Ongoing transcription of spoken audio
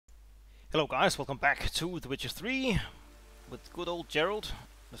Hello guys, welcome back to The Witcher 3 with good old Geralt.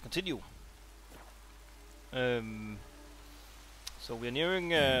 Let's continue. So we're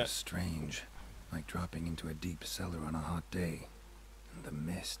nearing strange, like dropping into a deep cellar on a hot day. And the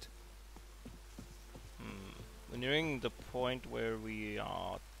mist. we're nearing the point where we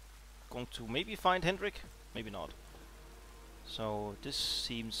are going to maybe find Hendrik, maybe not. So this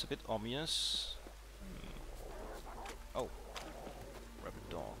seems a bit ominous. Oh, rabbit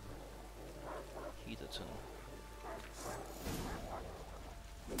dog. Heatherton.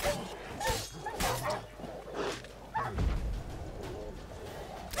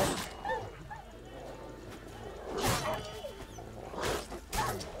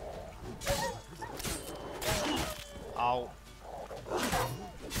 Ow.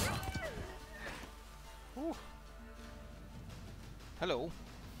 Whew. Hello.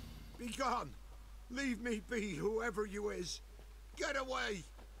 Be gone! Leave me be, whoever you is! Get away!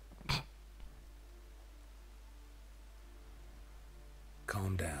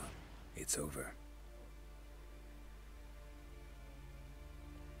 Calm down. It's over.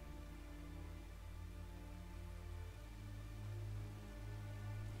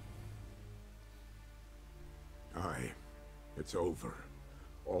 Aye, it's over.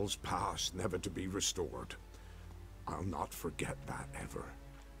 All's past, never to be restored. I'll not forget that ever.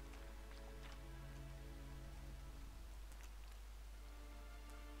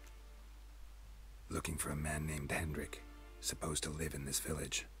 Looking for a man named Hendrik, supposed to live in this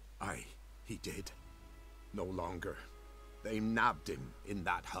village. Aye, he did. No longer. They nabbed him in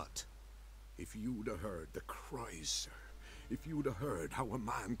that hut. If you'd have heard the cries, sir. If you'd have heard how a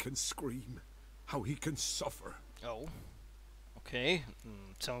man can scream. How he can suffer. Oh. Okay.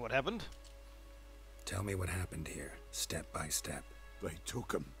 Tell me what happened. Tell me what happened here, step by step. They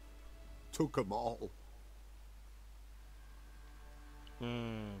took him. Took him all.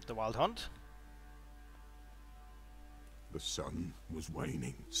 The Wild Hunt? The sun was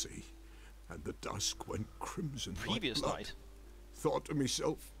waning, see? And the dusk went crimson Previous like blood. night. Thought to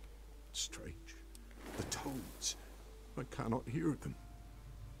myself, strange. The toads. I cannot hear them.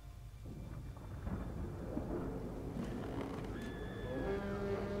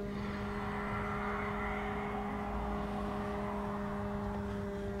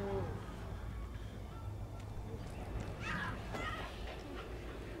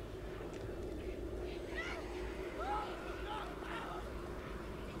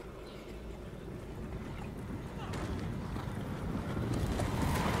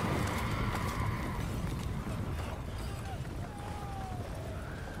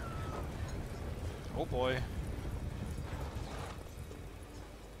 Oh boy.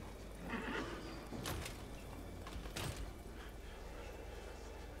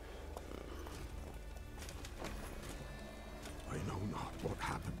 I know not what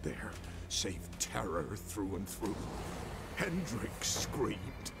happened there, save terror through and through. Hendrik screamed.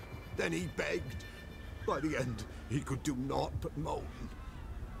 Then he begged. By the end, he could do naught but moan.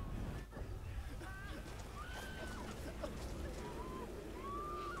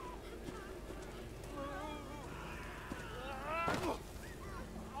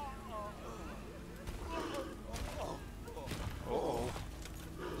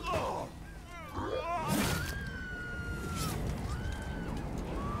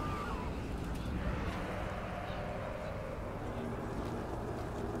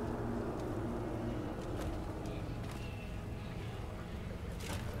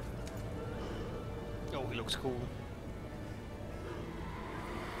 Oh, he looks cool.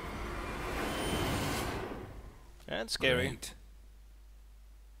 And scary. Great.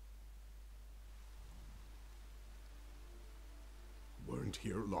 Weren't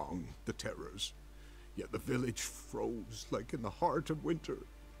here long, the terrors. Yet the village froze like in the heart of winter.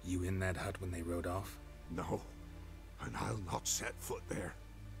 You in that hut when they rode off? No, and I'll not set foot there.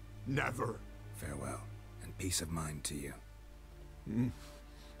 Never. Farewell, and peace of mind to you.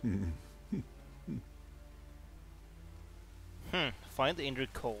 Find the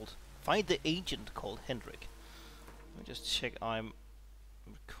agent called. Find the agent called Hendrik. Let me just check I'm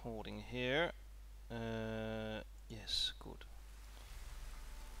recording here. Yes, good.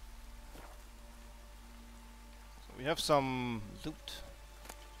 So we have some loot.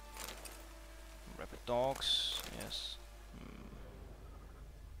 Rabbit dogs, yes.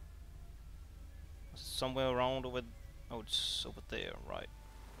 Somewhere around over. Oh, it's over there, right.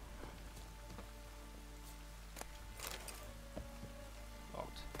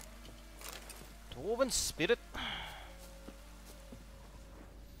 Locked. Dwarven spirit.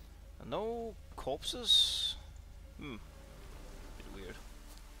 No corpses. Bit weird.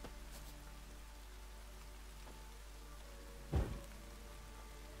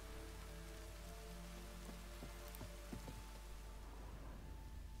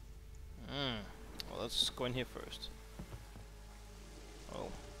 let's go in here first. Oh.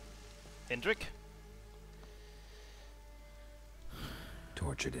 Hendrik?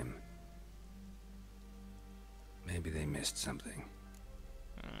 Tortured him. Maybe they missed something.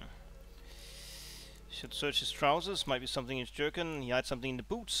 Should search his trousers. Might be something in his jerkin. He hides something in the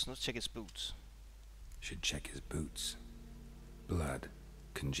boots. Let's check his boots. Should check his boots. Blood.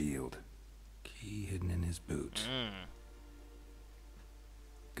 Congealed. Key hidden in his boot.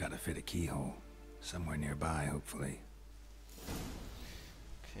 Gotta fit a keyhole. Somewhere nearby, hopefully.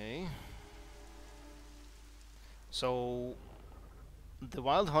 Okay. So the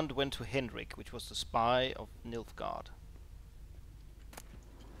Wild Hunt went to Hendrik, which was the spy of Nilfgaard.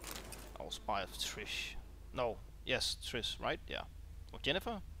 Oh, spy of Trish. No, yes, Trish, right? Yeah. Or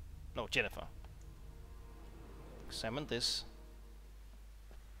Jennifer? No, Jennifer. Examine this.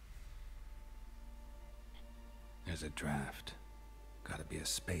 There's a draft. Gotta be a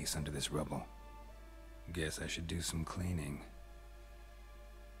space under this rubble. Guess I should do some cleaning.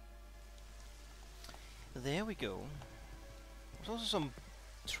 There we go. There's also some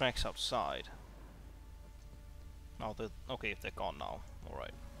tracks outside. Now okay, if they're gone now.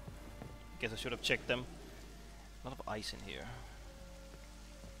 Alright. Guess I should have checked them. A lot of ice in here.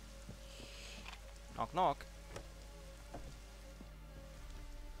 Knock knock.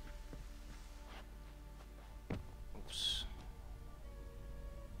 Oops.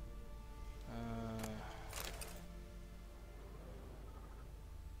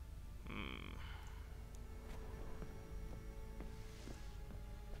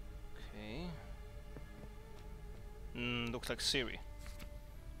 Okay. Looks like Ciri.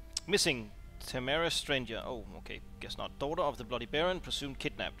 Missing. Tamara Stranger. Oh, okay. Guess not. Daughter of the Bloody Baron, presumed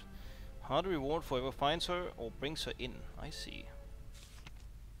kidnapped. Hard reward for whoever finds her or brings her in. I see.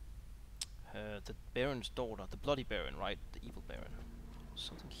 The Baron's daughter. The Bloody Baron, right? The evil Baron.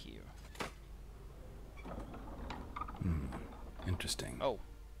 Something here. Interesting. Oh.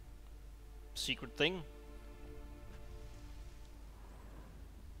 Secret thing?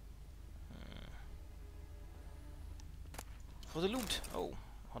 For the loot. Oh,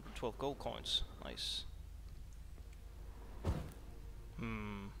 112 gold coins. Nice.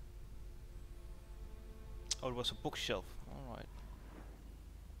 Oh, it was a bookshelf. Alright.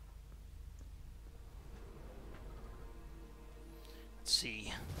 Let's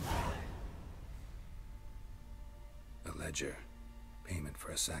see. A ledger. Payment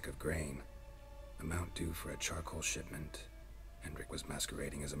for a sack of grain. Amount due for a charcoal shipment. Hendrik was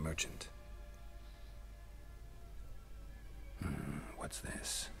masquerading as a merchant. What's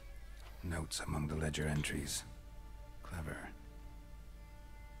this? Notes among the ledger entries. Clever.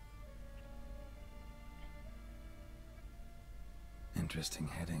 Interesting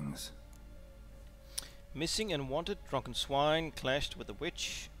headings. Missing and wanted. Drunken swine clashed with a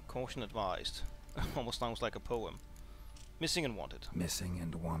witch. Caution advised. Almost sounds like a poem. Missing and wanted. Missing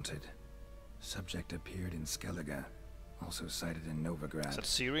and wanted. Subject appeared in Skellige. Also cited in Novigrad. Is that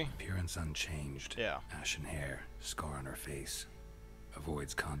Ciri? Appearance unchanged. Yeah. Ashen hair. Scar on her face.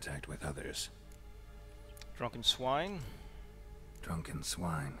 Avoids contact with others. Drunken swine. Drunken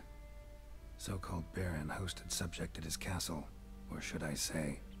swine. So-called Baron hosted subject at his castle. Or should I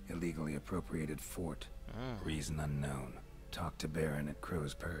say, illegally appropriated fort. Reason unknown. Talked to Baron at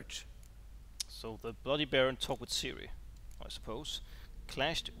Crow's Perch. So the Bloody Baron talked with Ciri, I suppose.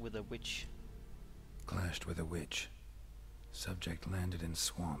 Clashed with a witch. Clashed with a witch. Subject landed in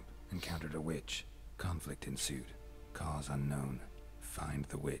swamp. Encountered a witch. Conflict ensued. Cause unknown. Find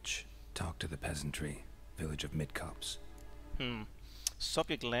the witch. Talk to the peasantry. Village of Midcopse.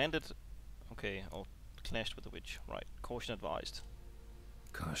 Subject landed. Okay, oh, clashed with the witch. Right. Caution advised.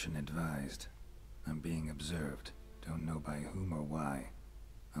 Caution advised. I'm being observed. Don't know by whom or why.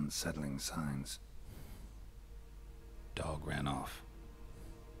 Unsettling signs. Dog ran off.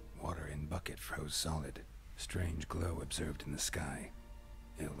 Water in bucket froze solid. Strange glow observed in the sky.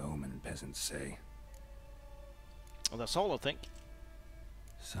 Ill omen, peasants say. Well, that's all, I think.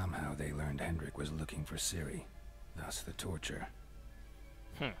 Somehow they learned Hendrik was looking for Ciri. Thus the torture.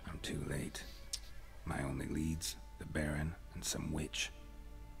 I'm too late. My only leads, the Baron and some witch.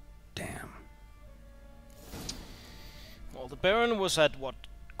 Damn. Well, the Baron was at, what,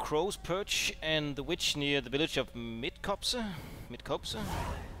 Crow's Perch, and the witch near the village of Midcopse? Midcopse?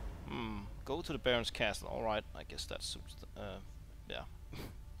 Go to the Baron's castle. Alright, I guess that suits the, yeah.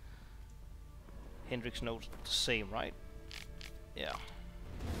 Hendrik's note the same, right? Yeah.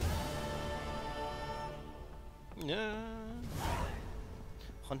 Yeah.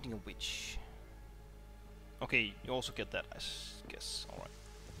 Hunting a witch. Okay, you also get that, I guess. Alright.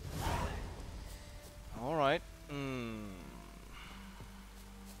 Alright.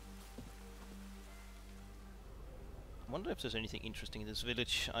 wonder if there's anything interesting in this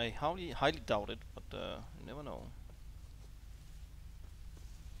village. I highly doubt it, but you never know.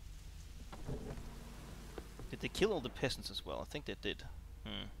 Did they kill all the peasants as well? I think they did.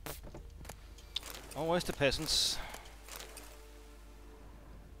 Oh, where's the peasants?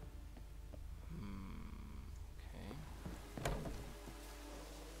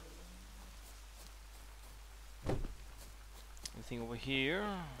 Okay. Anything over here?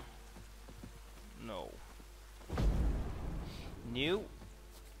 No. New.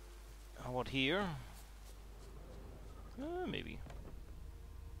 How about here? Maybe.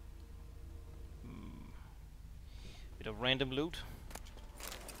 Bit of random loot.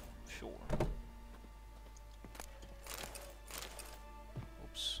 Sure.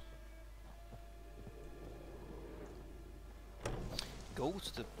 Oops. Go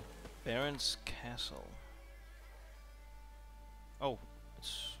to the Baron's castle. Oh,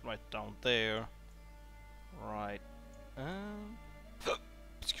 it's right down there. Right.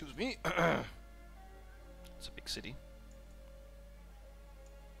 Excuse me. It's a big city.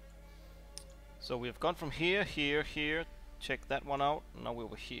 So we have gone from here, here, here. Check that one out. Now we're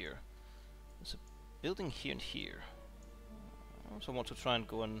over here. There's a building here and here. I also want to try and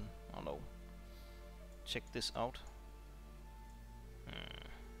go and, I don't know, check this out.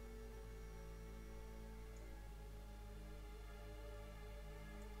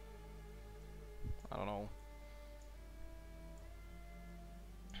 I don't know.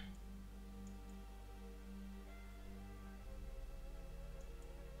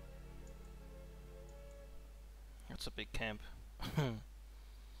 That's a big camp.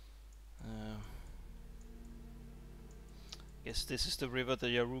 Guess this is the river, the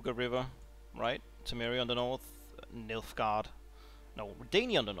Yaruga River, right? Temeria on the north, Nilfgaard. No,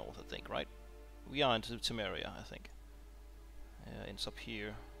 Redania on the north, I think, right? We are into Temeria, I think. Ends up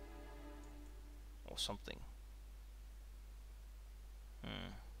here. Or something.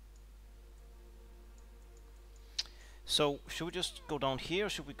 So, should we just go down here, or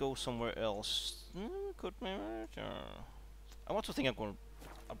should we go somewhere else? Good marriage. I want to think I'm going.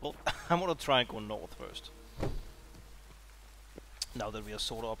 I want to try and go north first. Now that we are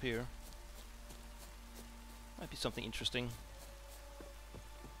sort of up here, might be something interesting.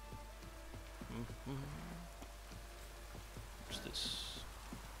 What's this?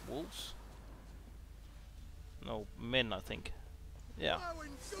 Wolves? No, men, I think. Yeah.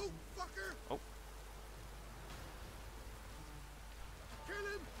 Oh.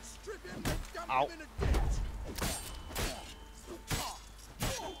 Ow.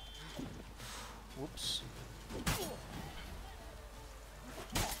 Whoops.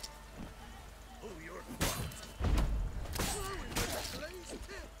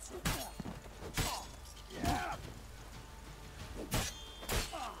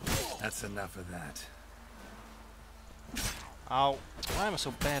 That's enough of that. Ow. Why am I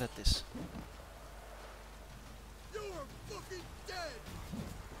so bad at this? You're fucking dead!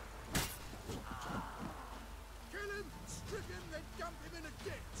 Kill him, strip him, then dump him in a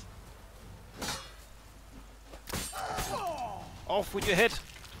ditch! Off with your head!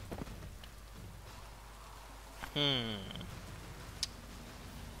 A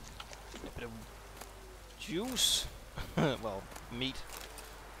bit of juice. Well, meat.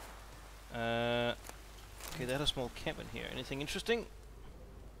 Okay, they had a small camp in here. Anything interesting?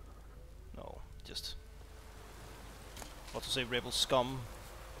 No, just what to say, rebel scum.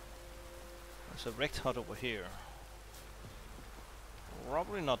 There's a wrecked hut over here.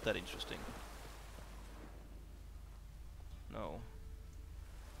 Probably not that interesting. No.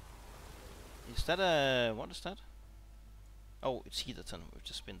 Is that a... what is that? Oh, it's Heatherton. We've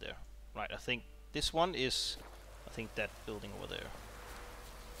just been there. Right, I think this one is... I think that building over there.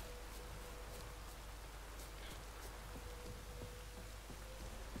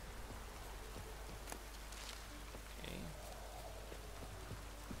 Okay.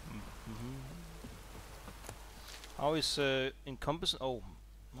 How is Encompass... oh,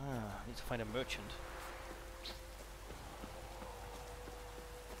 I need to find a merchant.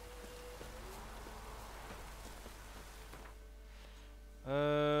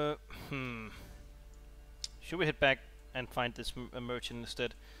 Should we head back and find this merchant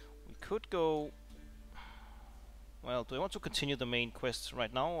instead? We could go... well, do I want to continue the main quest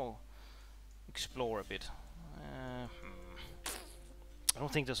right now or explore a bit? I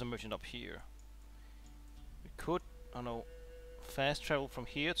don't think there's a merchant up here. We could, I don't know, fast travel from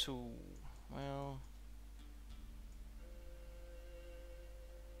here to... well...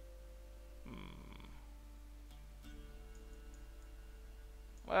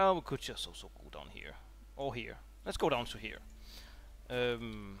 well, we could just also go down here. Or here. Let's go down to here.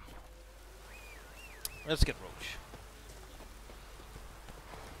 Let's get Roach.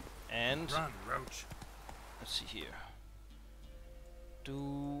 And Run, Roach. let's see here.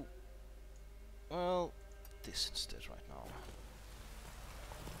 Do well this instead right now.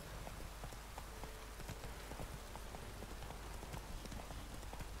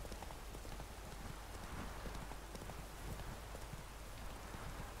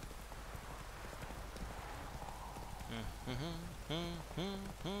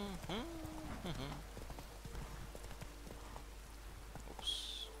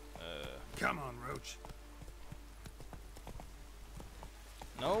 Oops. Come on, Roach.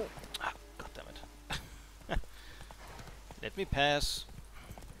 No. Ah, God damn it. Let me pass.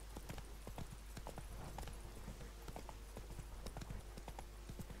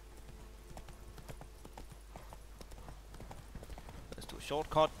 Let's do a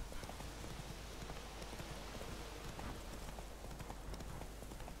shortcut.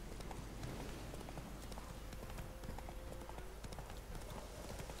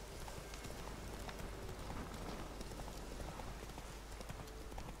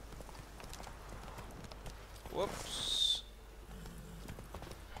 Whoops.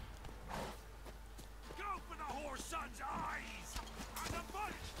 Go for the horse son's eyes! As a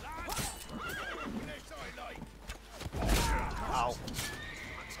bunch, lads! This I like! Ow.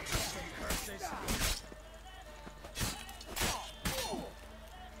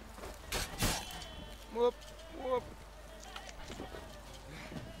 Whoop, whoop.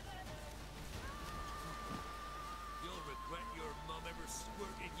 You'll regret your mum ever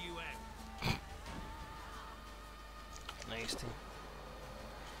squirted you out. Nasty.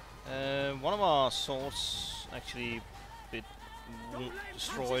 One of our swords actually bit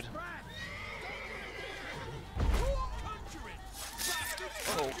destroyed.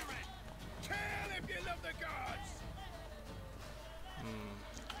 Oh. Kill if you love the gods!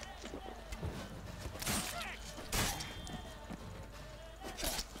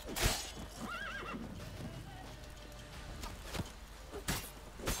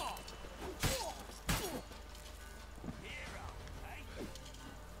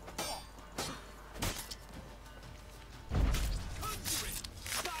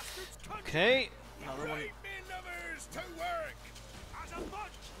 Okay, another one. Right, me lovers, to work! As a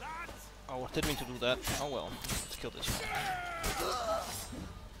bunch, lads! Oh, I didn't mean to do that. Oh well, let's kill this one.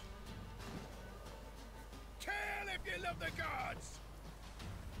 Kill if you love the gods!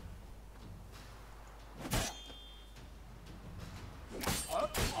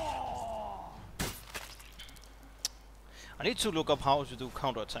 I need to look up how to do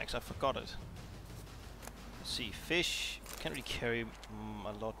counterattacks. I forgot it. Let's see, fish can't really carry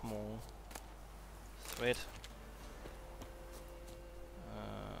a lot more. Thread.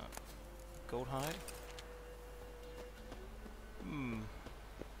 Goat hide.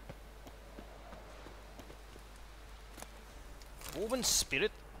 Woven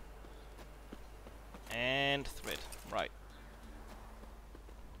spirit. And thread. Right.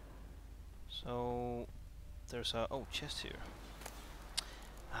 So there's a chest here.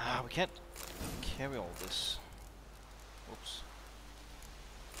 Ah, we can't carry all this. Whoops.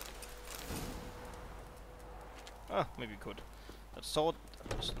 Ah, maybe we could. That sword,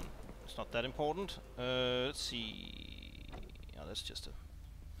 it's not that important. Let's see. Yeah, that's just a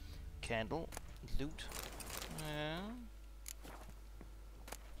candle. Loot. Yeah.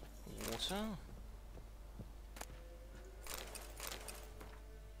 Water.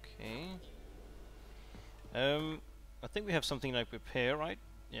 Okay. I think we have something like repair, right?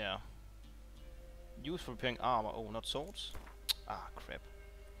 Yeah. Used for repairing armor. Oh, not swords? Ah, crap.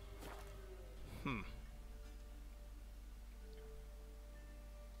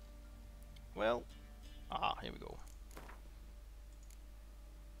 Well, here we go.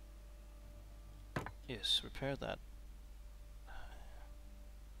 Yes, repair that.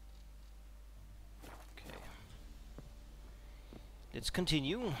 Okay. Let's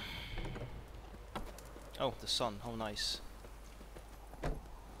continue. Oh, the sun. How nice.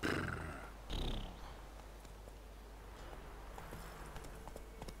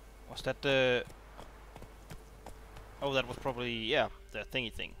 Was that the... Oh, that was probably, yeah, the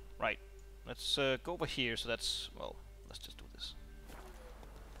thingy thing. Right. Let's go over here, so that's... Well, let's just do this.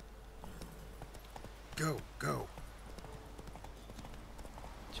 Go, go.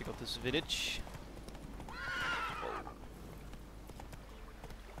 Check out this village.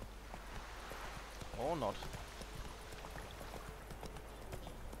 Or not.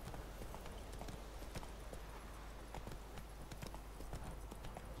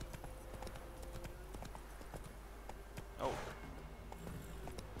 Oh.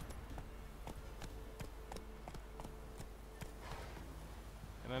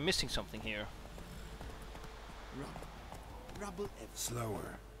 Am I missing something here? Rubble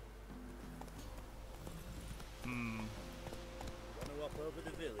Slower. Want to walk over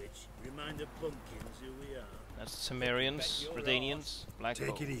the village? Remind the bumpkins who we are. That's Cimmerians, Redanians, Black Bow.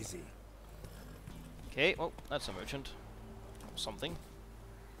 Take it easy. Okay, well, that's a merchant. Or something.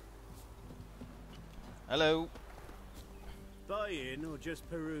 Hello. Buying or just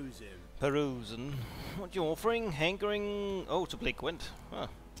perusing? Perusing. What you offering? Hankering? Oh, to play Gwent. Huh.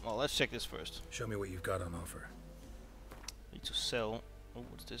 Well, let's check this first. Show me what you've got on offer. Need to sell. Oh,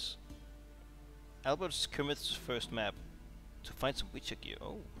 what's this? Albert's Kermith's first map. To find some Witcher gear.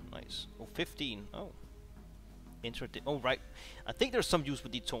 Oh, nice. Oh, 15. Oh. Interesting. Oh, right. I think there's some use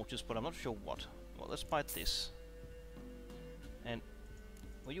with these torches, but I'm not sure what. Well, let's buy this. And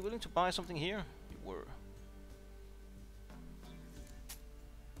were you willing to buy something here? You were.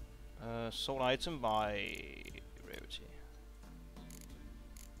 Sold item by rarity.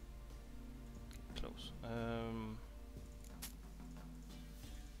 Close.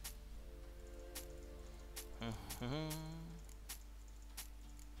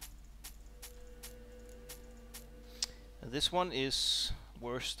 This one is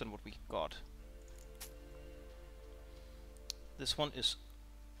worse than what we got. This one is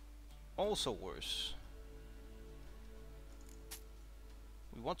also worse.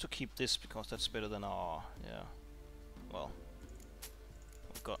 We want to keep this because that's better than our, yeah. Well,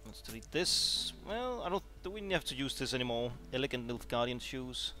 we've got, let's delete this. Well, I don't, do we have to use this anymore? Elegant Nilfgaardian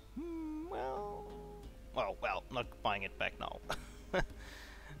shoes. Well, not buying it back now.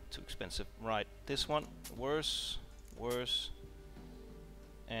 Too expensive. Right, this one, worse, worse,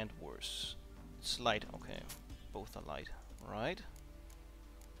 and worse. It's light, okay. Both are light, right?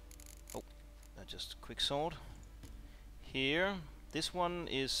 Oh, just quick sword. Here. This one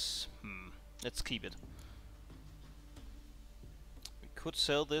is... let's keep it. We could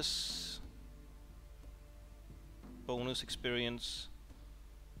sell this. Bonus experience.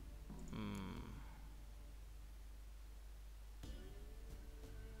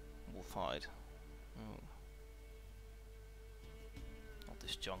 Wolfhide. Oh. Not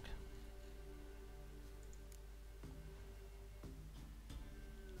this junk.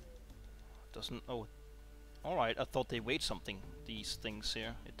 Doesn't... Oh. Alright, I thought they weighed something, these things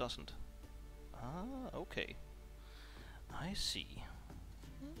here. It doesn't. Ah, okay. I see.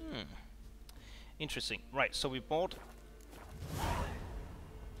 Interesting. Right, so we bought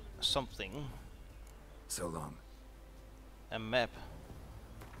something. So long. A map.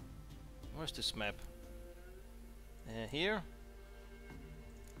 Where's this map? Here?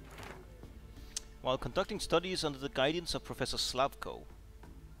 While conducting studies under the guidance of Professor Slavko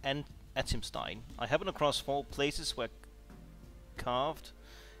and Atimstein, I happened across 4 places where carved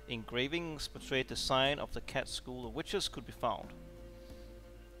engravings portrayed the sign of the Cat School of Witches could be found.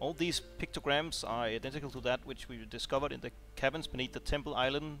 All these pictograms are identical to that which we discovered in the caverns beneath the Temple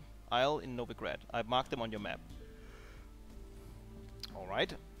Isle in Novigrad. I've marked them on your map.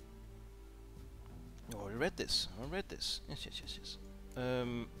 Alright. Oh, I read this. Yes.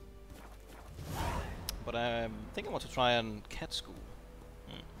 But I think I want to try on Cat School.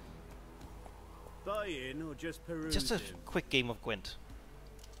 Buying or just perusing? Just a quick game of Gwent.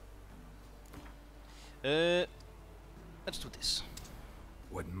 Let's do this.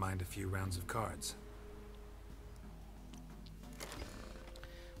 Wouldn't mind a few rounds of cards.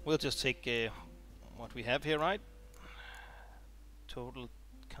 We'll just take what we have here, right? Total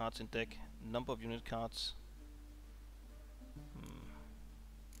cards in deck, number of unit cards.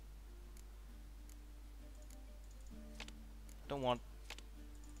 Don't want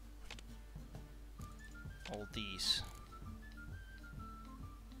all these.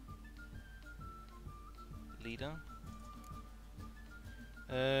 Leader.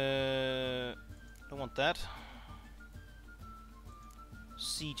 Don't want that.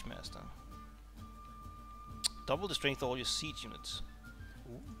 Siege Master. Double the strength of all your siege units.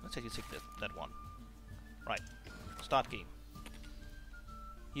 Ooh, let's actually take that one. Right. Start game.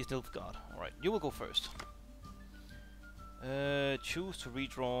 He's Nilfgaard. Alright, you will go first. Choose to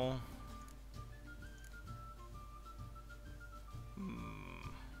redraw.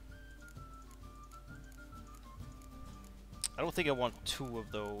 I don't think I want 2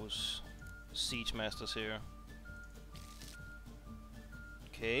 of those Siege Masters here.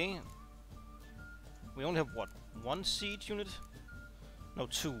 Okay. We only have, what, 1 siege unit? No,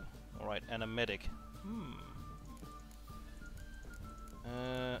 2. Alright, and a medic.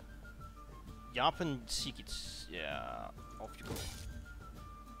 Jarpen Sigits. Yeah, off you go.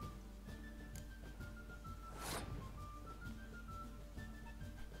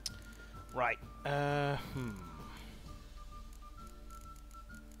 Right.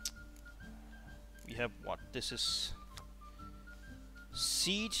 We have what? This is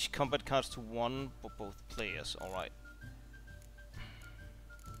Siege combat cards to 1 for both players. Alright.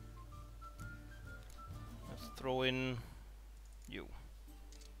 Let's throw in you.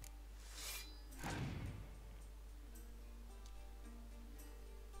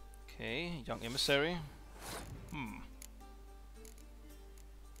 Okay, young emissary.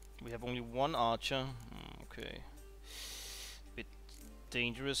 We have only 1 archer. Okay. Bit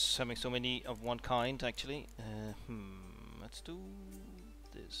dangerous having so many of one kind actually. Let's do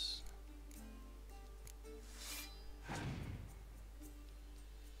this.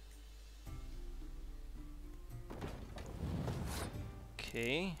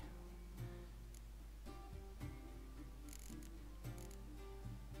 Okay.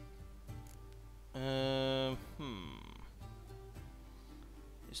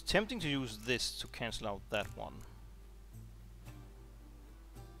 It's tempting to use this to cancel out that one.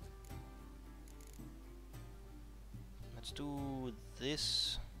 Let's do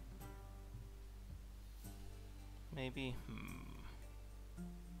this. Maybe.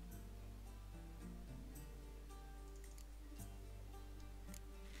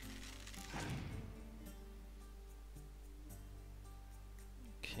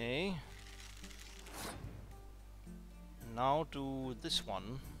 Okay. Now do this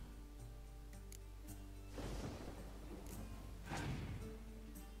one.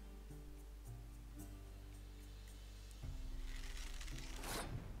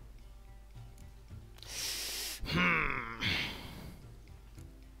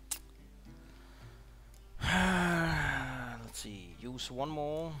 Let's see. Use one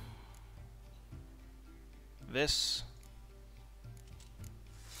more. This.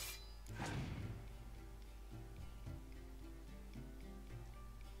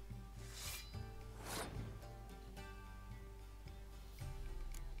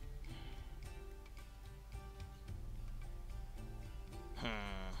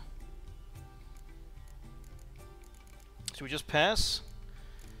 Should we just pass?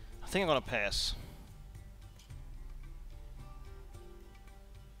 I think I'm gonna pass.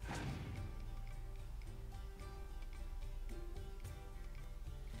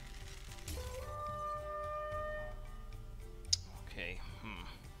 Okay.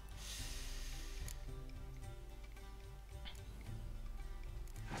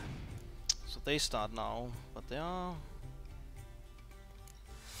 So they start now, but they don't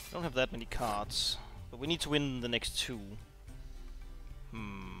have that many cards. But we need to win the next 2.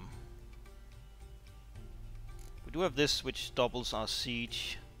 We do have this, which doubles our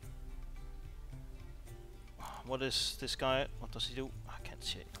siege. What is this guy? What does he do? I can't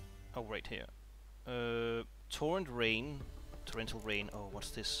see it. Oh, right here. Torrential rain. Oh,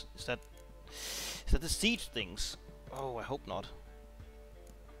 what's this? Is that the siege things? Oh, I hope not.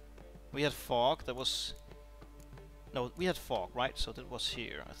 We had fog. That was. No, we had fog, right? So that was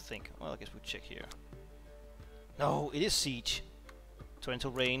here, I think. Well, I guess we'll check here. No, it is siege.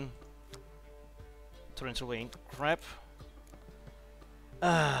 Torrential rain. Crap.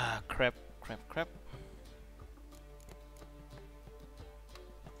 Crap.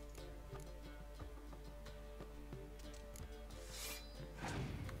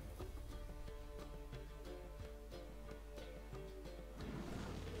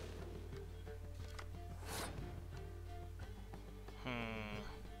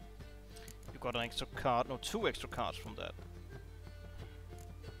 You got an extra card. No, 2 extra cards from that.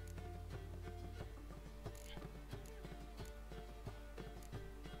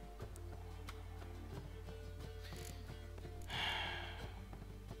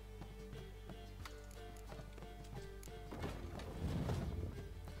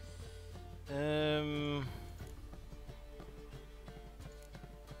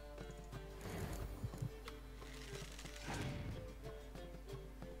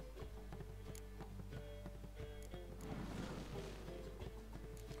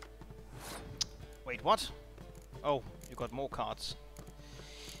 Wait, what? Oh, you got more cards.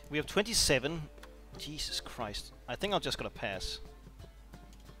 We have 27. Jesus Christ. I think I'm just gonna pass.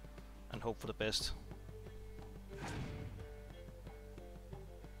 And hope for the best.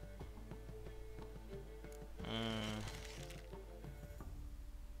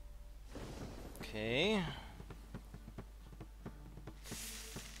 Okay.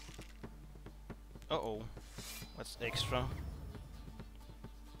 Uh-oh. That's extra.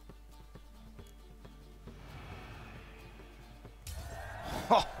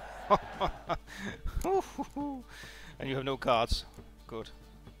 And you have no cards. Good.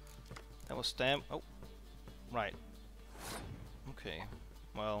 That was damn. Oh, right. Okay.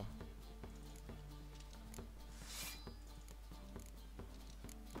 Well.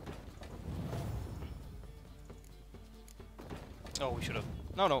 Oh, we should have...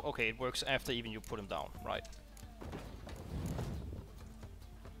 No, no, okay, it works after even you put him down, right.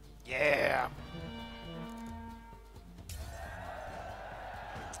 Yeah!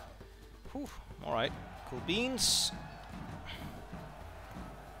 Whew, alright. Cool beans.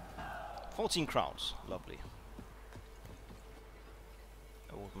 14 crowns, lovely.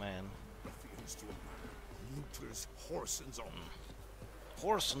 Old man. Ruffians to a man. Looters, horsens on.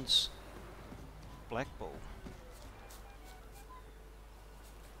 Horsens. Black bow.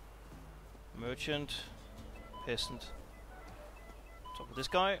 Merchant. Peasant. Talk with this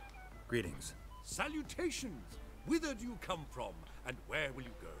guy. Greetings. Salutations! Whither do you come from, and where will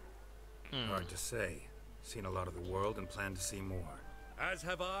you go? Hard to say. Seen a lot of the world and plan to see more. As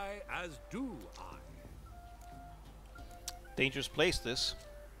have I, as do I. Dangerous place, this.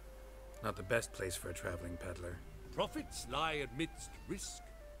 Not the best place for a traveling peddler. Profits lie amidst risk.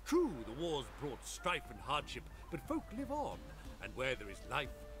 True, the wars brought strife and hardship, but folk live on, and where there is life,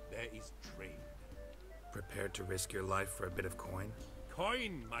 there is trade. Prepared to risk your life for a bit of coin?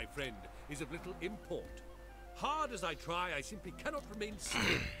 Coin, my friend, is of little import. Hard as I try, I simply cannot remain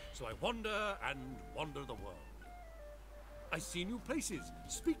still, so I wander and wander the world. I see new places,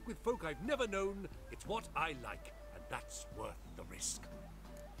 speak with folk I've never known. It's what I like, and that's worth the risk.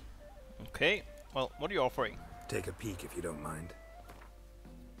 Okay, well, what are you offering? Take a peek if you don't mind.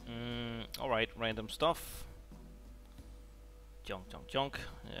 Alright, random stuff. Junk, junk, junk,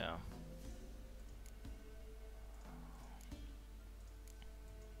 yeah.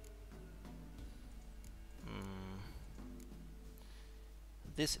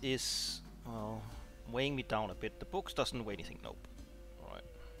 This is, well, weighing me down a bit. The books doesn't weigh anything, nope. Alright.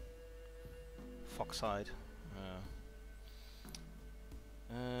 Foxhide.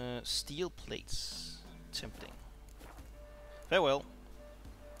 Steel plates. Tempting. Farewell.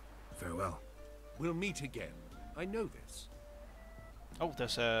 Farewell. We'll meet again. I know this. Oh,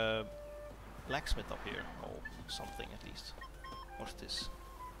 there's a blacksmith up here. Or something, at least. What's this?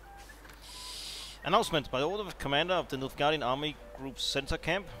 Announcement by order of commander of the Nilfgaardian Army Group's center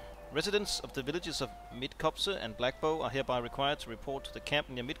camp. Residents of the villages of Midkopse and Blackbow are hereby required to report to the camp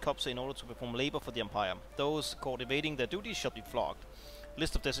near Midkopse in order to perform labor for the Empire. Those caught evading their duties shall be flogged.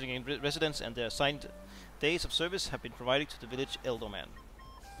 List of designated residents and their assigned days of service have been provided to the village Elderman.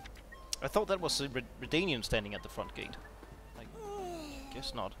 I thought that was a Redanian standing at the front gate. I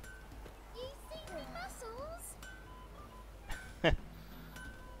guess not. You see the muscles?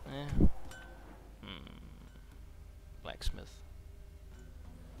 Blacksmith.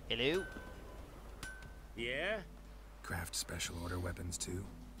 Hello? Yeah? Craft special order weapons too?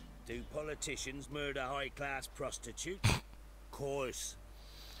 Do politicians murder high-class prostitutes? Course.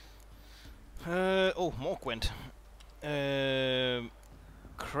 Oh, more Gwent.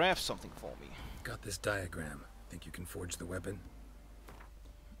 Craft something for me. Got this diagram. Think you can forge the weapon?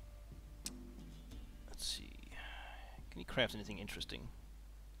 Let's see. Can you craft anything interesting?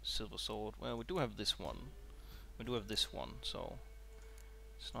 Silver sword. Well, we do have this one. We do have this one, so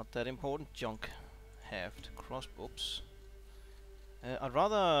it's not that important. Junk. Haft. Cross. Oops. I'd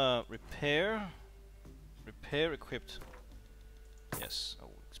rather repair. Repair equipped. Yes. Oh,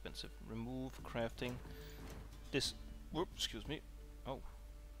 expensive. Remove crafting. This. Whoop. Excuse me. Oh.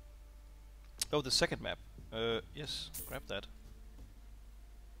 Oh, the second map. Yes. Grab that.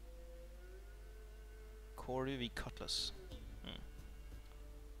 Corey v. Cutlass.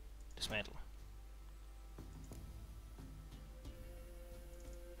 Dismantle.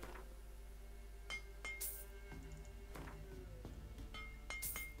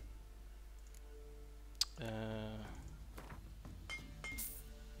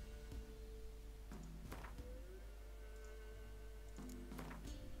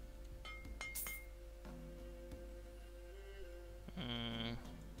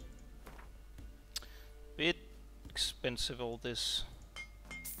 Bit expensive, all this.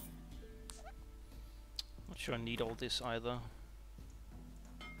 Not sure I need all this either.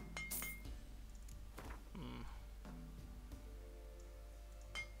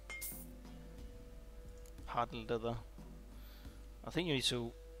 Hardened leather. I think you need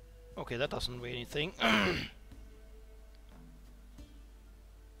to... Okay, that doesn't weigh anything.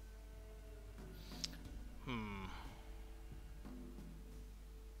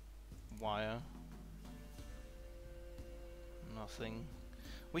 Wire. Nothing.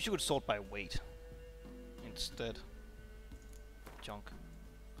 Wish you could sort by weight instead. Junk.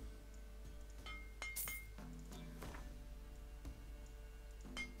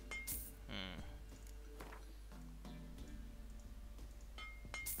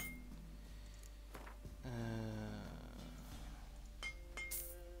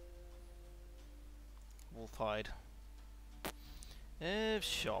 Wolf hide.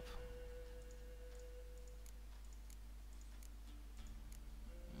 Shop.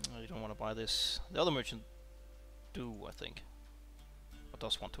 You don't want to buy this. The other merchant do, I think. Or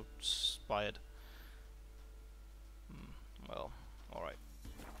does want to buy it. Well, alright.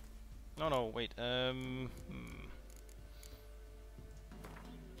 No, wait.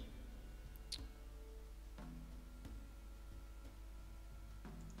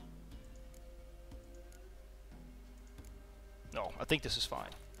 No, I think this is fine.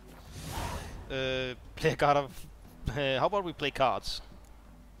 Play a card of... how about we play cards?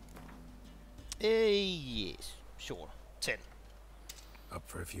 Yes, sure. 10. Up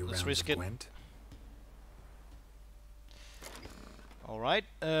for a few Let's rounds risk of it. Gwent? Alright,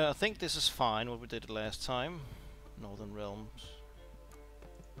 I think this is fine, what we did last time. Northern Realms.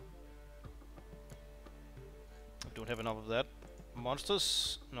 I don't have enough of that.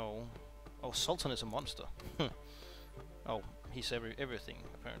 Monsters? No. Oh, Sultan is a monster. Oh, he's everything,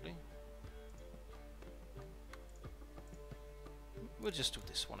 apparently. We'll just do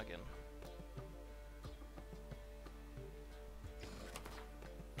this one again.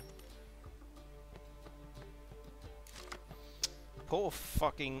 Poor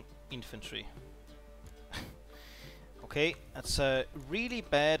fucking infantry. Okay, that's a really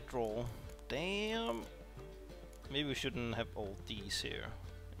bad draw. Damn. Maybe we shouldn't have all these here.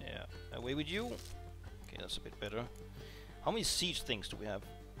 Yeah, away with you. Okay, that's a bit better. How many siege things do we have?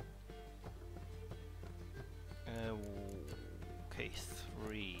 Okay,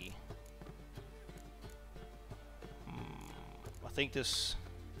 3. I think this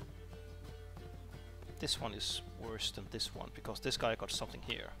one is worse than this one, because this guy got something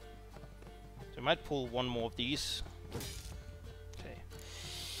here. So we might pull one more of these.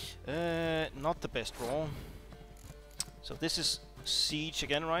 Okay. Not the best draw. So this is siege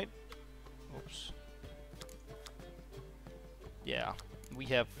again, right? Oops. Yeah, we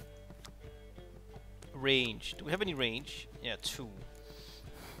have range. Do we have any range? Yeah, 2.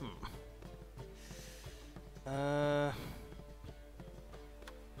 Okay,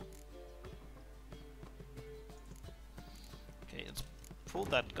 let's pull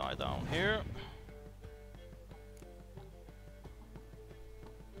that guy down here.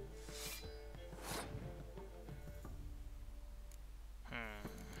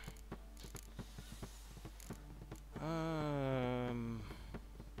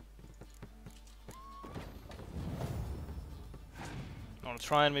 I'll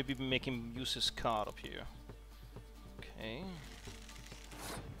try and maybe make him use his card up here. Okay.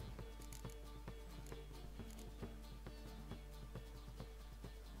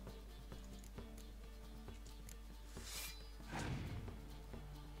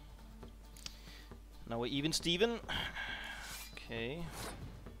 Now we're even Steven. Okay.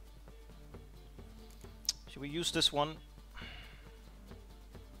 Should we use this one?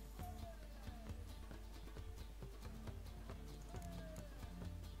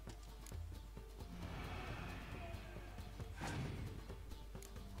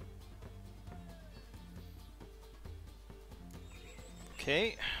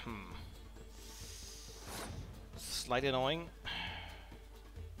 Okay. Slightly annoying.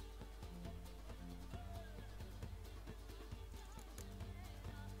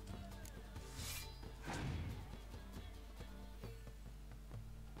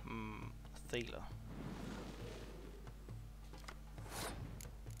 Thaler.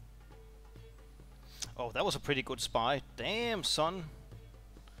 Oh, that was a pretty good spy. Damn, son.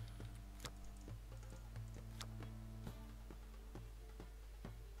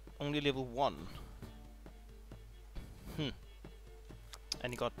 Only level 1.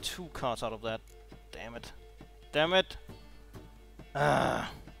 And he got 2 cards out of that. Damn it. Damn it.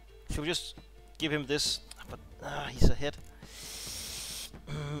 Should we just give him this? But he's ahead.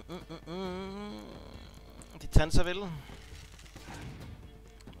 The Tanserville.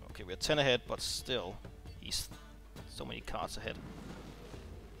 Okay, we're 10 ahead, but still, he's so many cards ahead.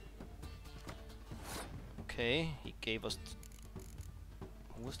 Okay, he gave us...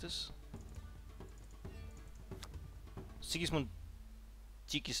 Who was this? Sigismund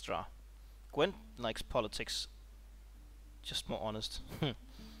Dijkstra. Gwent likes politics. Just more honest. Okay.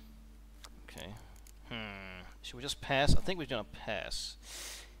 Should we just pass? I think we're gonna pass.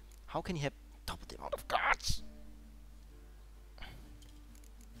 How can he have double the amount of cards?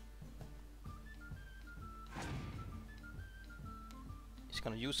 He's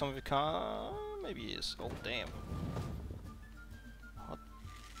gonna use some of the cards. Maybe he is. Oh damn. What?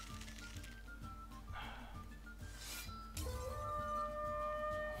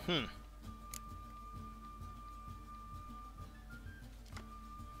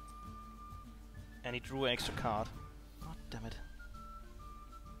 And he drew an extra card. Oh damn it.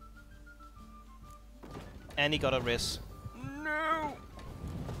 And he got a res. No!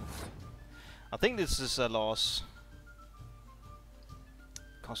 I think this is a loss.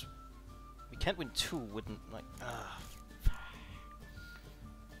 Because we can't win 2 with like...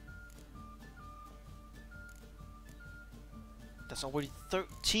 That's already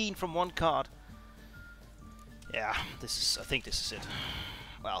 13 from one card. Yeah, this is... I think this is it.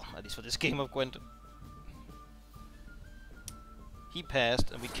 Well, at least for this game of Gwent. He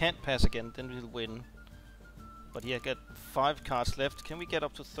passed, and we can't pass again, then we'll win. But yeah, got 5 cards left. Can we get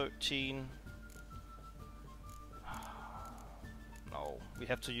up to 13? No, we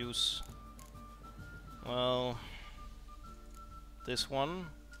have to use... Well... This one.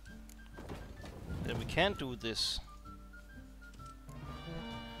 Then we can't do this.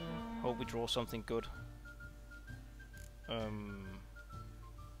 Hope we draw something good.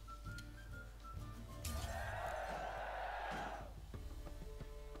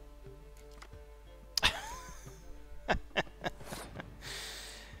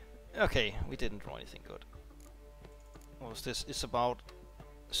 Okay, we didn't draw anything good. What was this? It's about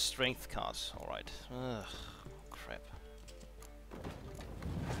strength cards. Alright. Ugh, crap.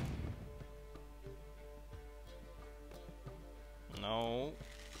 No.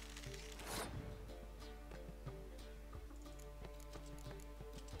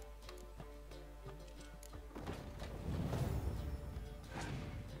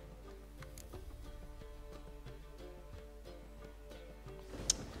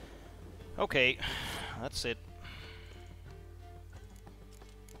 Okay, that's it.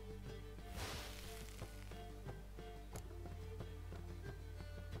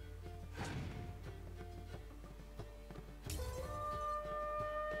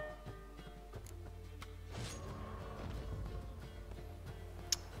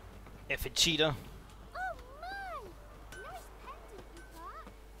 Effing cheater. Oh my! Nice pendant you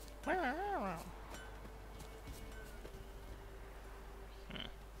got.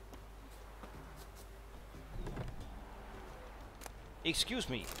 Excuse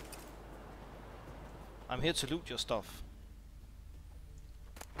me. I'm here to loot your stuff.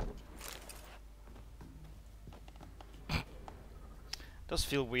 Does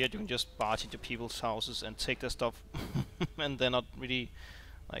feel weird you can just barge into people's houses and take their stuff and they're not really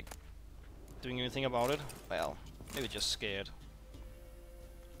like doing anything about it. Well, maybe just scared.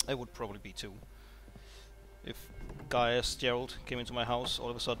 I would probably be too. If Gaius Gerald came into my house all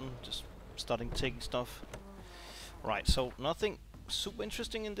of a sudden, just starting taking stuff. Right, so nothing super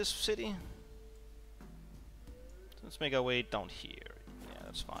interesting in this city. Let's make our way down here. Yeah,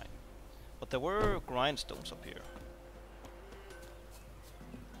 that's fine. But there were grindstones up here.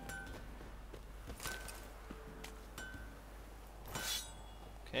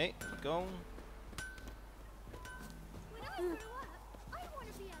 Okay, there we go. When I grow up, I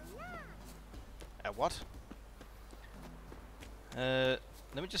want to be a lamb. A what?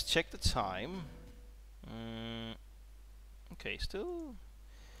 Let me just check the time. Okay, still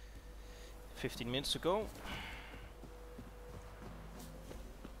 15 minutes to go.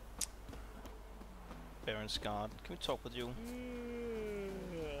 Baron's Guard, can we talk with you?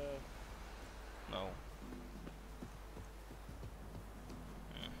 No.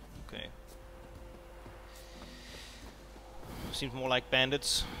 Okay. Seems more like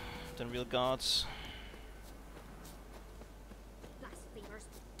bandits than real guards. Blasphemers,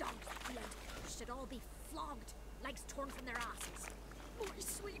 dogs, blood, should all be flogged, legs torn from their asses. My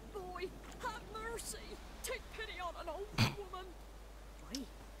sweet boy, have mercy. Take pity on an old woman. Why?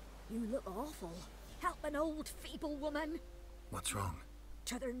 You look awful. Help an old, feeble woman. What's wrong?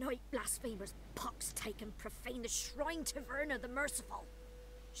 T'other night, blasphemers, pox take and profane the shrine to Verna the Merciful.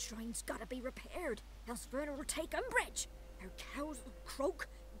 Shrine's gotta be repaired, else Verna will take umbrage. Our cows will croak,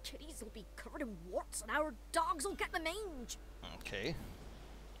 and kitties will be covered in warts, and our dogs will get the mange. Okay.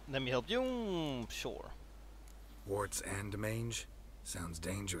 Let me help you? Sure. Warts and mange? Sounds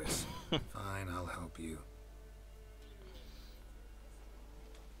dangerous. Fine, I'll help you.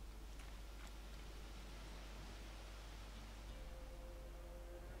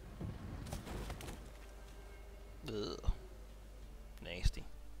 Ugh. Nasty.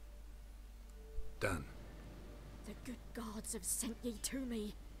 Done. The good gods have sent ye to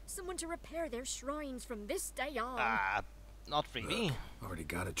me. Someone to repair their shrines from this day on. Not really. Look, already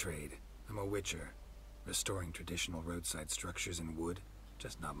got a trade. I'm a witcher. Restoring traditional roadside structures in wood,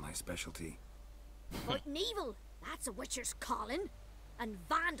 just not my specialty. Fighting evil, that's a witcher's calling. And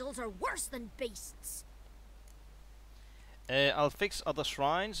vandals are worse than beasts. I'll fix other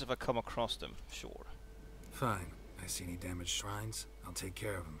shrines if I come across them, sure. Fine. I see any damaged shrines, I'll take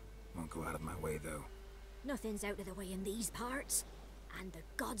care of them. Won't go out of my way, though. Nothing's out of the way in these parts. And the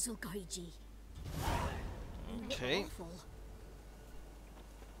gods will guide ye. Okay. Awful.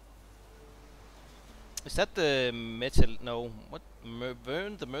 Is that the metal? No. What?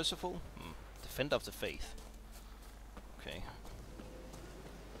 Vern the Merciful? Defender of the Faith. Okay.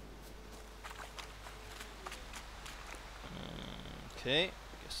 Okay.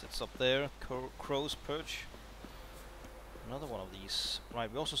 Guess it's up there. Crow's Perch. Another one of these.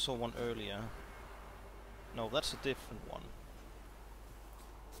 Right, we also saw one earlier. No, that's a different one.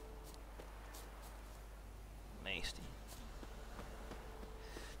 Nasty.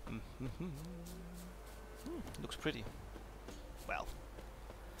 Looks pretty. Well,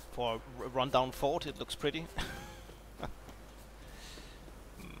 for a rundown fort, it looks pretty.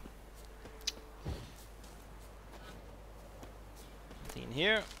 Nothing in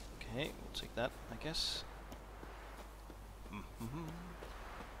here. Okay, we'll take that, I guess.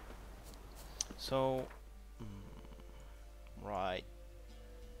 So, right.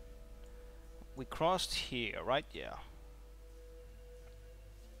 We crossed here, right? Yeah.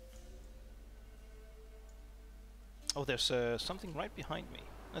 Oh, there's something right behind me.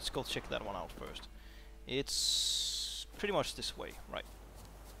 Let's go check that one out first. It's pretty much this way, right?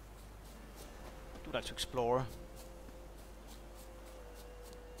 Do like to explore.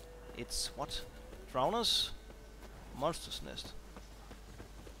 It's what? Drowners? Monster's Nest.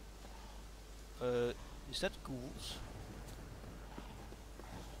 Is that ghouls?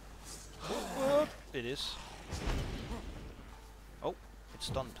 What? It is. Oh, it's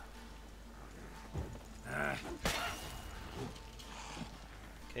stunned.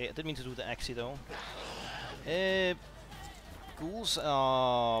 Okay, I didn't mean to do the axie though. Ghouls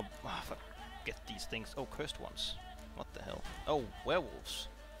are... forget these things. Oh, cursed ones. What the hell? Oh, werewolves.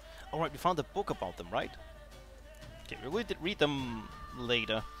 Alright, we found a book about them, right? Okay, we'll read them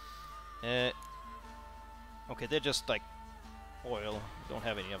later. Okay, they're just like oil. We don't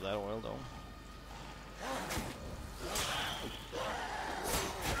have any of that oil though.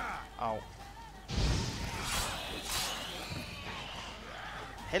 Ow.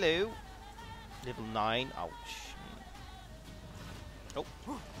 Hello. Level 9. Ouch. Oh.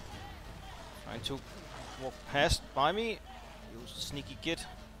 Trying to walk past by me. Use the sneaky git.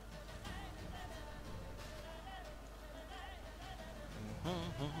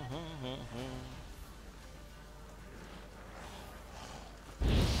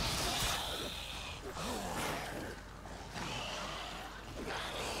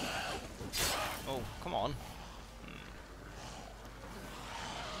 Oh, come on.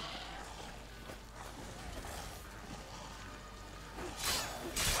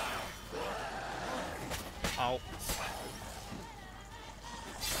 Ow.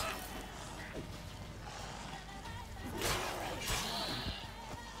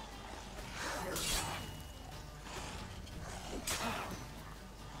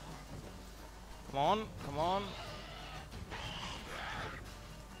 Come on, come on.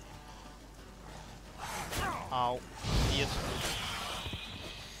 Ow. Idiot.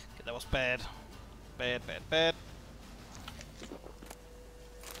 Okay, that was bad. Bad, bad, bad.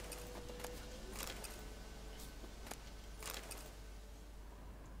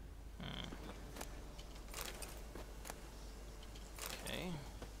 Okay.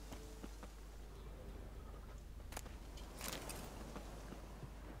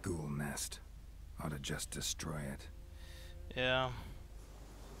 Ghoul nest. Ought to just destroy it. Yeah.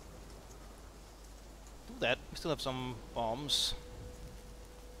 Do that. We still have some bombs.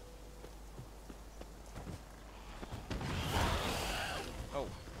 Oh.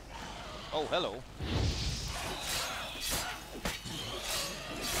 Oh, hello.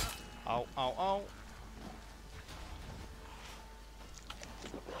 Ow, ow, ow.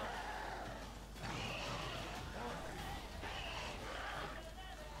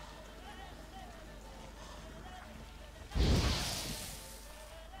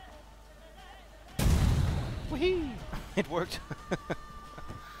 Whee! It worked.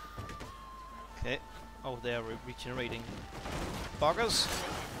 Okay. Oh, they are regenerating. Buggers.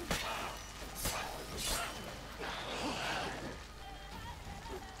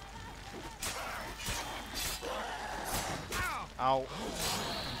 Ow.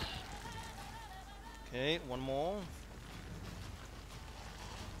 Okay, one more.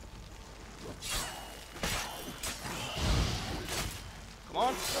 Come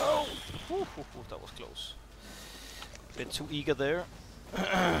on. Oh! Whew, that was close. Bit too eager there.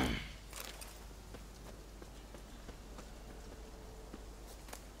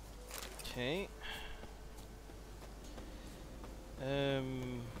 Okay.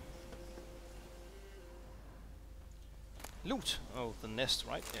 Loot. Oh, the nest,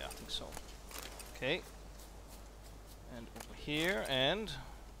 right? Yeah, I think so. Okay. And over here, and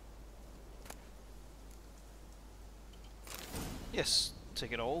Yes,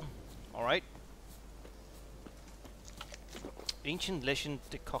 take it all. Alright. Ancient legend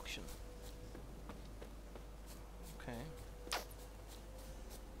decoction. Okay.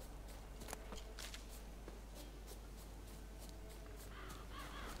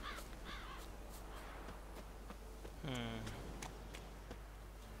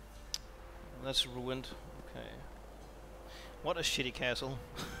 That's ruined. Okay. What a shitty castle.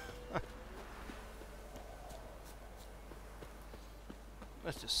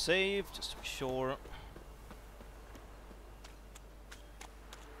 Let's just save, just to be sure.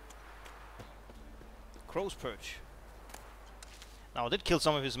 Crow's Perch. Now I did kill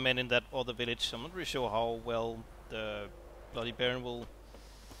some of his men in that other village, so I'm not really sure how well the Bloody Baron will...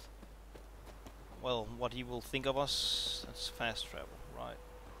 Well, what he will think of us. That's fast travel, right.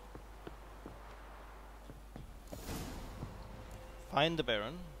 Find the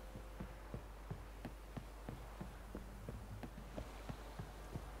Baron.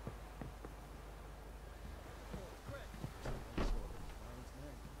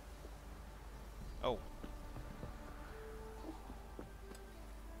 Oh.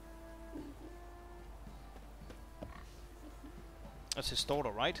 That's his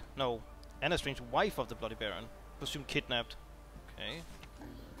daughter, right? No. Anna Strange, wife of the Bloody Baron. Presumed kidnapped. Okay.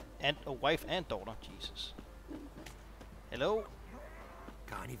 And a wife and daughter. Jesus. Hello?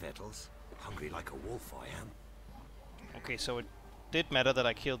 Got any victuals? Hungry like a wolf, I am. Okay, so it did matter that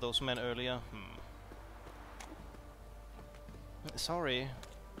I killed those men earlier. Sorry.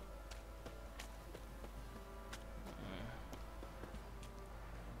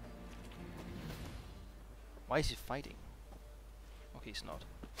 Why is he fighting? Okay, he's not.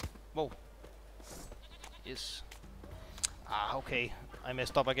 Whoa. Yes. Ah, okay. I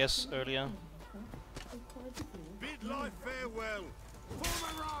messed up, I guess, earlier. Bid life farewell.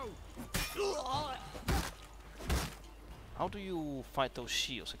 Form a row. How do you fight those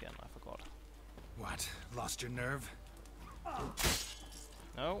shields again? I forgot. What? Lost your nerve?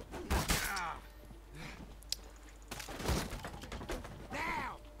 No. Now.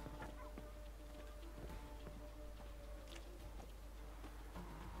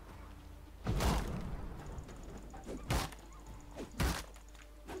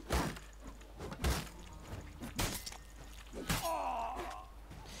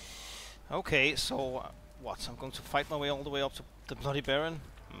 Okay, so what? I'm going to fight my way all the way up to the Bloody Baron?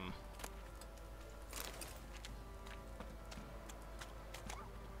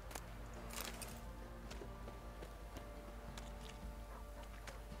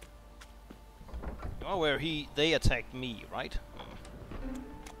 Oh, where they attacked me, right?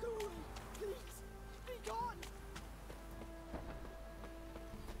 Go away, please. Be gone.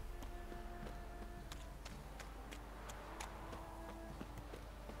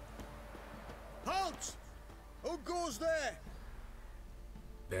 Halt! Who goes there?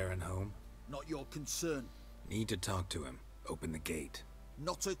 Baron home? Not your concern. Need to talk to him. Open the gate.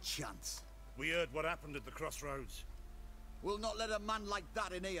 Not a chance. We heard what happened at the crossroads. We'll not let a man like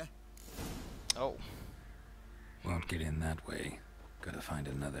that in here. Oh. Won't get in that way. Gotta find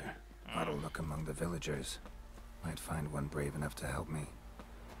another. Oughta look among the villagers. Might find one brave enough to help me.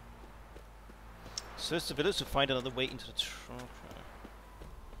 Search the village to find another way into the trunk.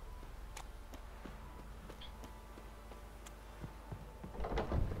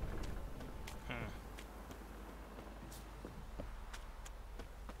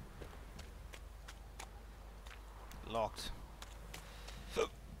 Locked.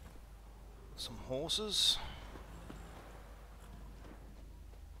 Some horses.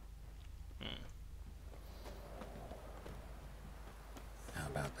 How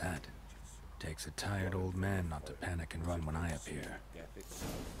about that? Takes a tired old man not to panic and run when I appear.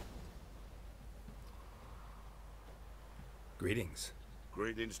 Greetings.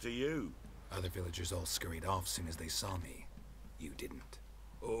 Greetings to you. Other villagers all scurried off soon as they saw me. You didn't.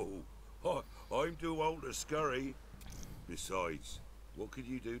 Oh, I'm too old to scurry. Besides, what could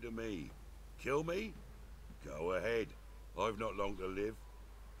you do to me? Kill me? Go ahead. I've not long to live.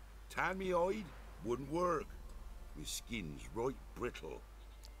 Tan me hide? Wouldn't work. My skin's right brittle.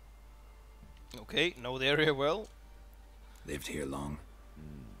 Okay, know the area well. Lived here long?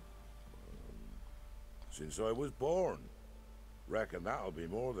 Since I was born. Reckon that'll be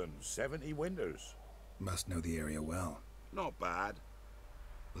more than 70 winters. Must know the area well. Not bad.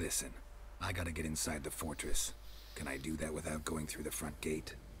 Listen, I gotta get inside the fortress. Can I do that without going through the front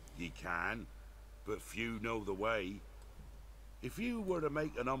gate? Ye can, but few know the way. If you were to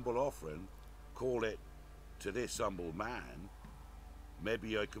make an humble offering, call it to this humble man,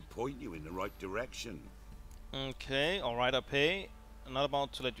 maybe I could point you in the right direction. Okay, alright, I pay. I'm not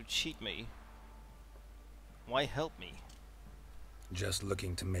about to let you cheat me. Why help me? Just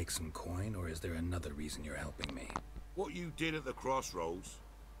looking to make some coin, or is there another reason you're helping me? What you did at the crossroads,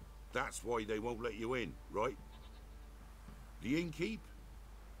 that's why they won't let you in, right? The innkeep?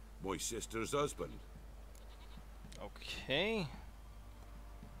 My sister's husband. Okay.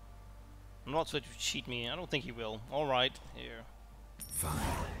 I'm not supposed to cheat me. I don't think he will. Alright, here.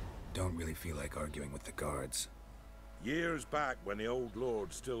 Fine. Don't really feel like arguing with the guards. Years back, when the old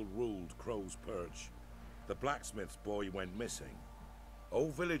lord still ruled Crow's Perch, the blacksmith's boy went missing.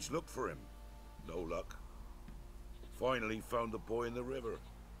 Whole village looked for him. No luck. Finally found the boy in the river.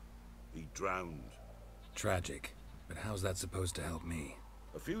 He drowned. Tragic. But how's that supposed to help me?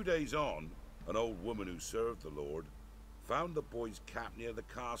 A few days on, an old woman who served the lord found the boy's cap near the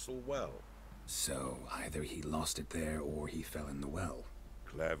castle well. So, either he lost it there or he fell in the well.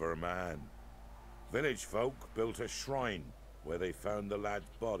 Clever man. Village folk built a shrine where they found the lad's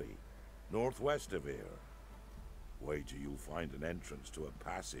body, northwest of here. Wait till you find an entrance to a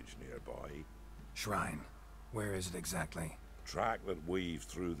passage nearby. Shrine? Where is it exactly? Track that weaves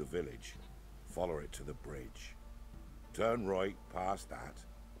through the village. Follow it to the bridge. Turn right past that.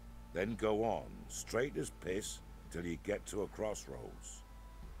 Then go on, straight as piss, till you get to a crossroads.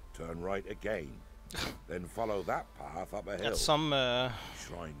 Turn right again. Then follow that path up a hill. That's some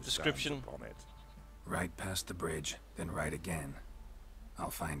Shrine description stands upon it. Right past the bridge, then right again. I'll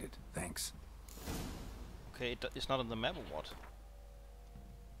find it, thanks. Okay, it's not on the map or what?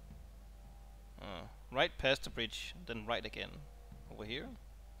 Right past the bridge, then right again. Over here?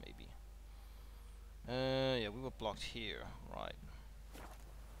 Maybe. Yeah, we were blocked here. Right.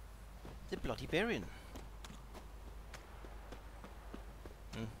 The Bloody Baron.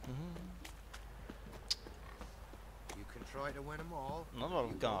 You can try to win them all. Not a lot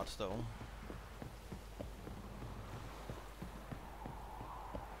of guards, though.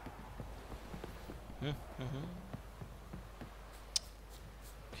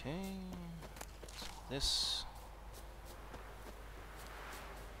 Okay. This.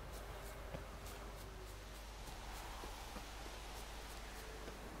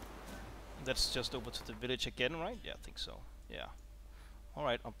 That's just over to the village again, right? Yeah, I think so. Yeah.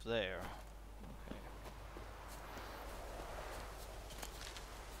 Alright, up there.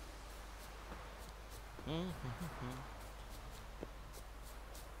 Okay.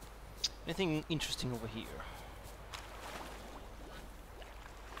 Anything interesting over here?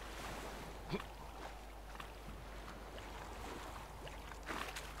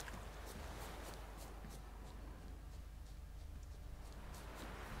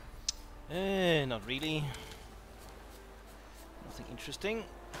 Not really. Nothing interesting.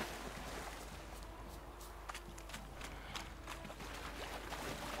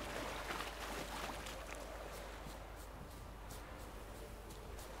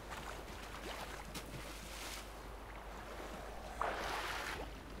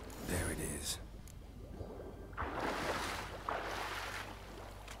 There it is.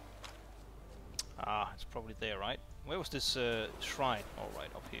 Ah, it's probably there, right? Where was this shrine? All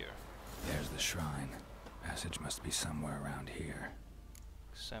right, up here. There's the shrine. Passage must be somewhere around here.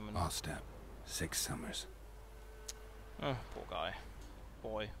 Examine. Ostep, 6 summers. Oh, poor guy.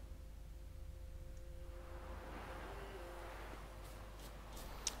 Boy.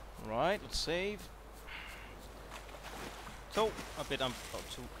 Right, let's save. So, I bet I'm about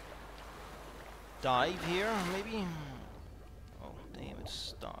to dive here, maybe? Oh, damn,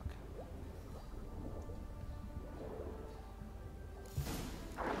 it's dark.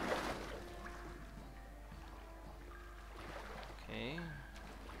 Okay.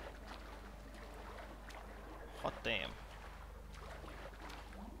 Hot damn.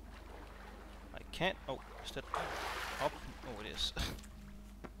 I can't. Oh, is that up? Oh, it is.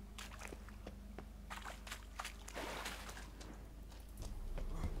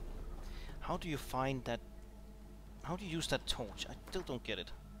 How do you find that? How do you use that torch? I still don't get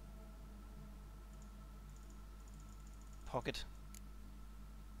it. Pocket.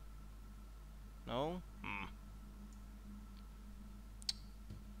 No?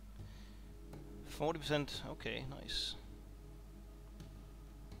 40%. Okay, nice.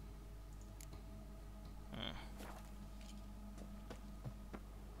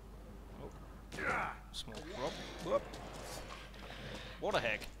 Oh. Small drop. Whoop. What the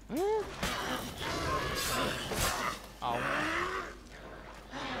heck? Ow.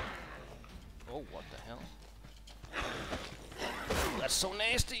 Oh, what the hell? That's so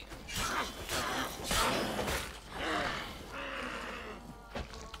nasty.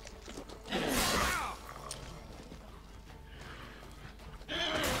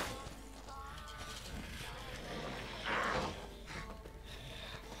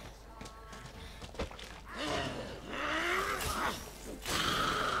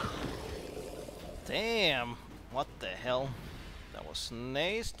 Damn, what the hell? That was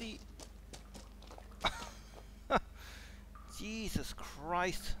nasty. Jesus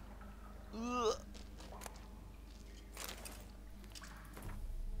Christ. Ugh.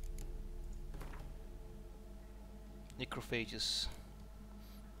 Necrophages.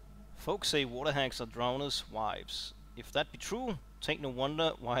 Folks say water hags are drowners' wives. If that be true, take no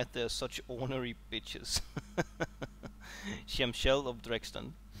wonder why they're such ornery bitches. Shamshel of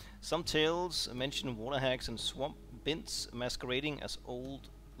Drexton. Some tales mention water hags and swamp bints masquerading as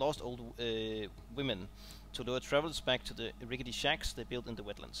lost old women to lure travelers back to the rickety shacks they built in the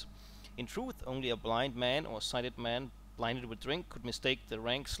wetlands. In truth, only a blind man or a sighted man blinded with drink could mistake the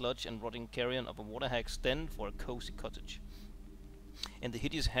rank sludge and rotting carrion of a water hag's den for a cozy cottage, and the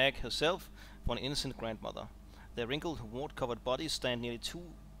hideous hag herself for an innocent grandmother. Their wrinkled, wart-covered bodies stand nearly 2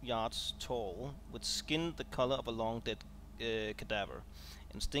 yards tall, with skin the color of a long dead cadaver,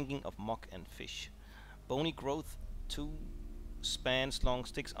 and stinking of muck and fish. Bony growth, 2 spans long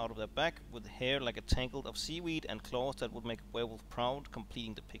sticks out of their back, with hair like a tangle of seaweed and claws that would make a werewolf proud,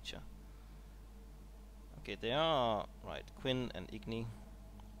 completing the picture. Okay, they are right. Quinn and Igni,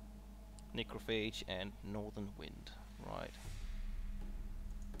 Necrophage and Northern Wind. Right.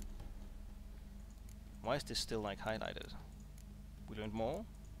 Why is this still like highlighted? We learned more?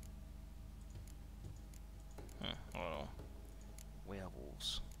 I don't know.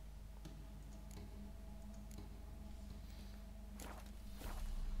 Werewolves.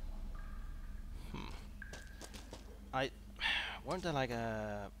 Weren't there like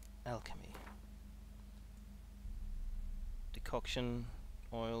a alchemy? Decoction,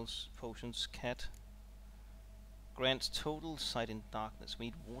 oils, potions, cat. Grants total sight in darkness. We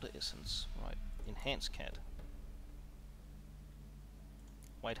need water essence. Right. Enhanced cat.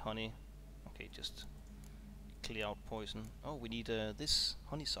 White honey. Okay, just clear out poison. Oh, we need this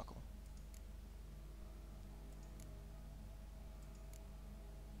honeysuckle.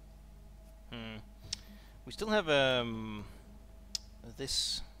 We still have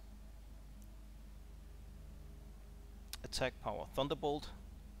this attack power. Thunderbolt,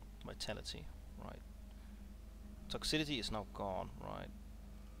 vitality. Right. Toxicity is now gone. Right.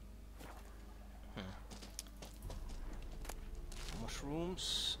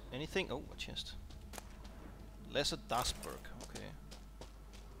 Mushrooms. Anything? Oh, a chest. Lesser Dasberg. Okay.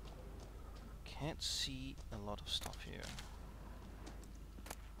 Can't see a lot of stuff here.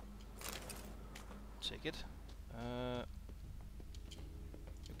 Take it.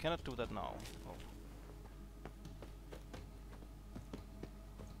 You cannot do that now. Oh.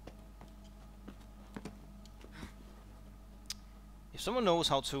 If someone knows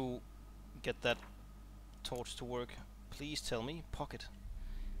how to get that torch to work, please tell me. Pocket.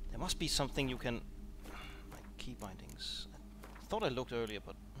 There must be something you can... like key bindings. I thought I looked earlier,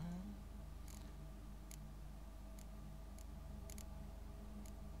 but...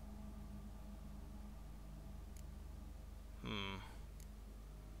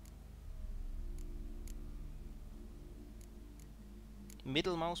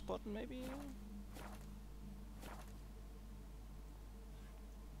 Middle mouse button, maybe?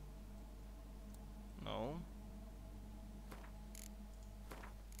 No.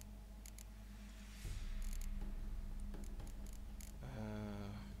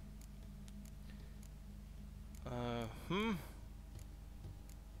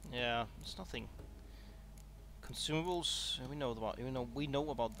 Yeah, it's nothing. Consumables, we know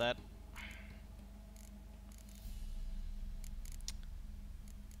about that.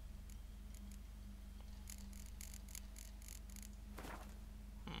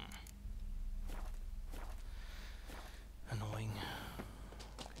 Annoying.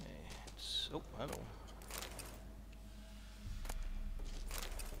 Okay, it's hello.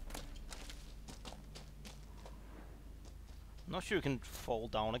 Not sure you can fall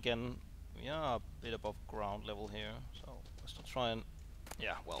down again. We are a bit above ground level here, so let's not try and,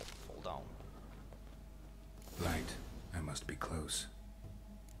 yeah, well, fall down. Light. I must be close.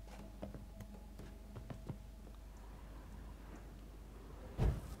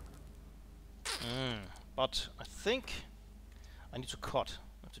 But I think I need to cut.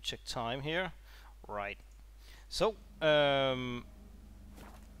 I have to check time here. Right. So,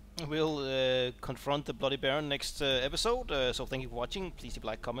 we'll confront the Bloody Baron next episode. So thank you for watching. Please leave a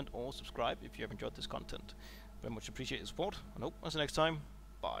like, comment, or subscribe if you have enjoyed this content. Very much appreciate your support. And hope until next time.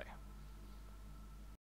 Bye.